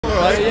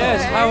right?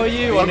 Yes, how are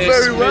you on I'm this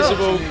very well.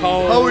 miserable,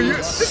 cold... How are you?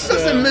 There's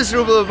nothing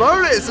miserable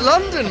about it. It's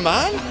London,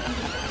 man.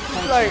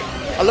 Like,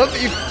 I love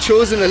that you've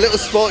chosen a little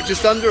spot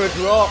just under a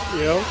drop,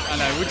 you know? I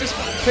know, we're just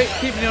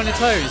keeping you on your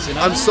toes, you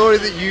know? I'm sorry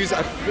that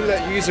I feel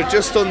like you are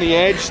just on the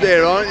edge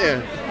there, aren't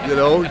you? You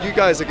know, you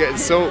guys are getting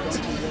soaked.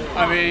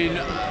 I mean,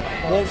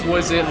 what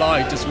was it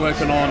like just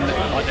working on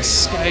like the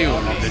scale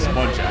of this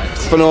project?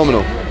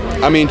 Phenomenal.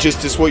 I mean,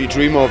 just what you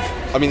dream of.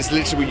 I mean, it's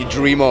literally what you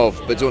dream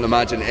of, but don't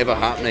imagine ever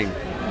happening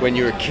when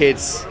you're a kid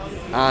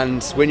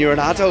and when you're an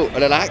adult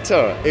and an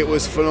actor. It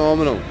was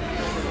phenomenal.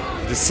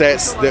 The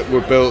sets that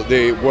were built,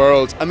 the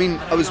world. I mean,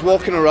 I was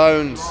walking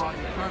around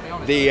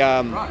the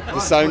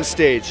sound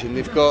stage, and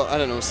they've got, I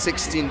don't know,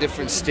 16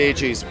 different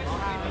stages,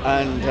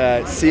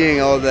 and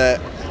seeing all the,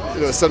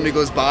 you know, somebody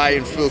goes by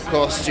in full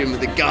costume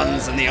with the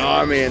guns and the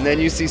army, and then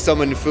you see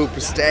someone in full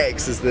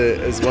prosthetics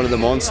as one of the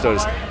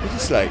monsters. It's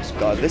just like,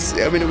 God,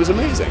 I mean, it was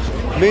amazing.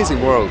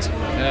 Amazing world.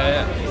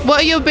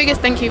 What are your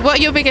biggest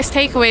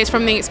takeaways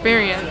from the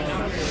experience?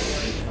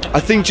 I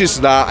think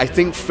just that. I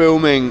think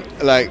filming,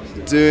 like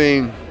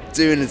doing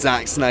a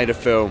Zack Snyder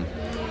film,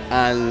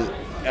 and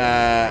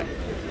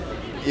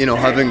you know,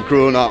 having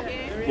grown up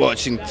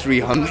watching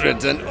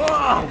 300, and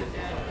how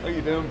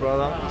you doing,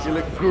 brother? You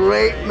look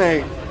great,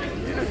 mate.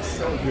 You look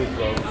so good,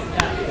 bro.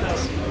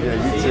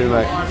 Yeah, you too,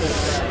 mate.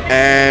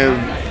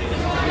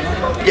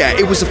 Yeah,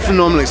 it was a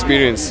phenomenal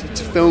experience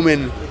to film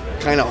in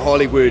kind of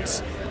Hollywood.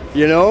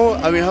 You know,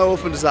 I mean, how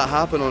often does that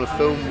happen on a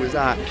film with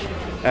Zack?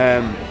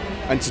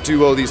 And to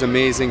do all these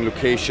amazing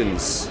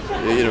locations,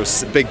 you know,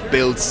 big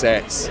build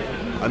sets,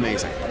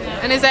 amazing.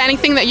 And is there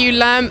anything that you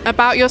learn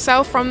about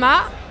yourself from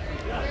that?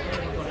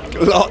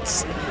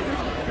 Lots.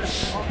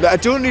 I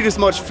don't need as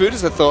much food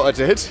as I thought I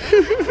did.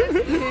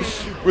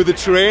 With the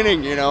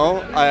training, you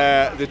know,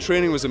 the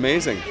training was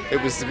amazing.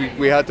 It was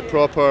we had the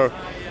proper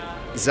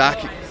Zack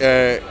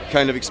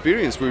kind of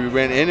experience where we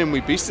went in and we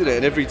beasted it,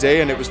 and every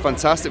day, and it was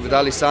fantastic with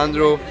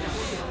Alessandro,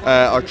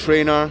 our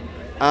trainer,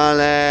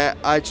 and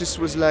I just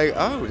was like,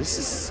 oh, this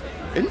is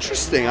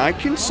interesting. I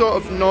can sort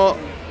of not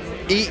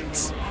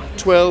eat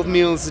 12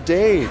 meals a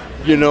day,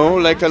 you know,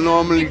 like I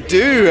normally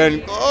do,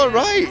 and all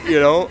right, you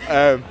know.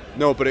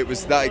 No, but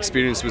that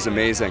experience was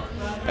amazing.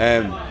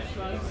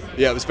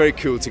 Yeah, it was very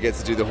cool to get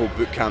to do the whole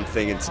boot camp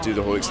thing and to do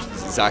the whole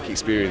Zack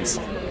experience.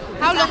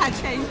 How long had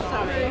changed?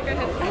 Sorry, go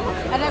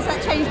ahead. And has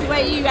that changed the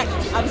way you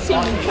actually, I'm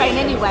assuming you train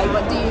anyway,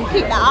 but do you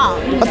keep that up?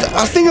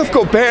 I think I've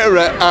got better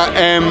at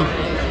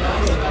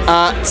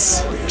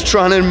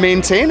trying to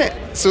maintain it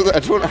so that I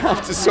don't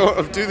have to sort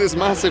of do this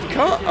massive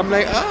cut. I'm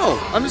like,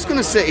 oh, I'm just going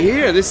to sit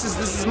here. This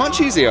is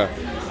much easier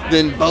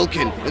than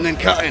bulking and then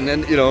cutting,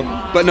 and you know.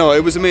 But no,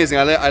 it was amazing.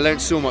 I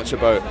learned so much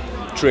about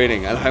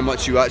training and how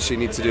much you actually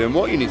need to do and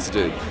what you need to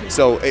do.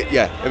 So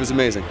yeah, it was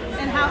amazing.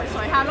 And how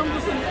long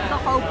was the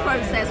whole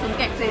process from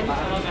getting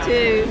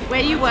to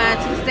where you were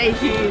to the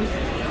stage you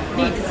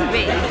needed to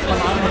be?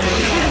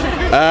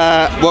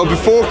 Well,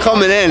 before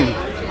coming in,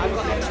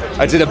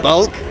 I did a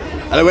bulk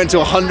and I went to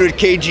 100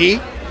 kg,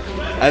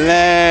 and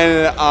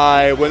then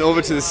I went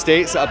over to the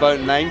States at about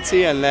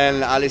 90, and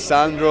then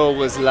Alessandro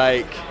was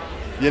like,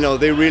 you know,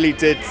 they really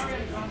did.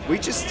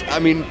 I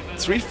mean,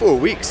 3-4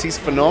 weeks. He's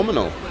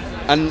phenomenal.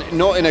 And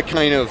not in a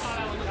kind of,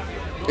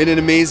 in an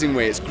amazing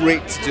way. It's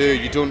great to do.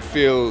 You don't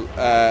feel,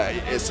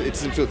 it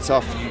doesn't feel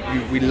tough.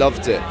 We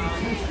loved it.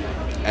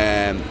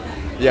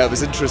 Yeah, it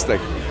was interesting.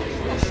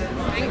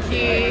 Thank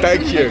you.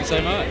 Thank you. Thank you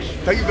so much.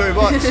 Thank you very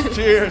much.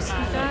 Cheers.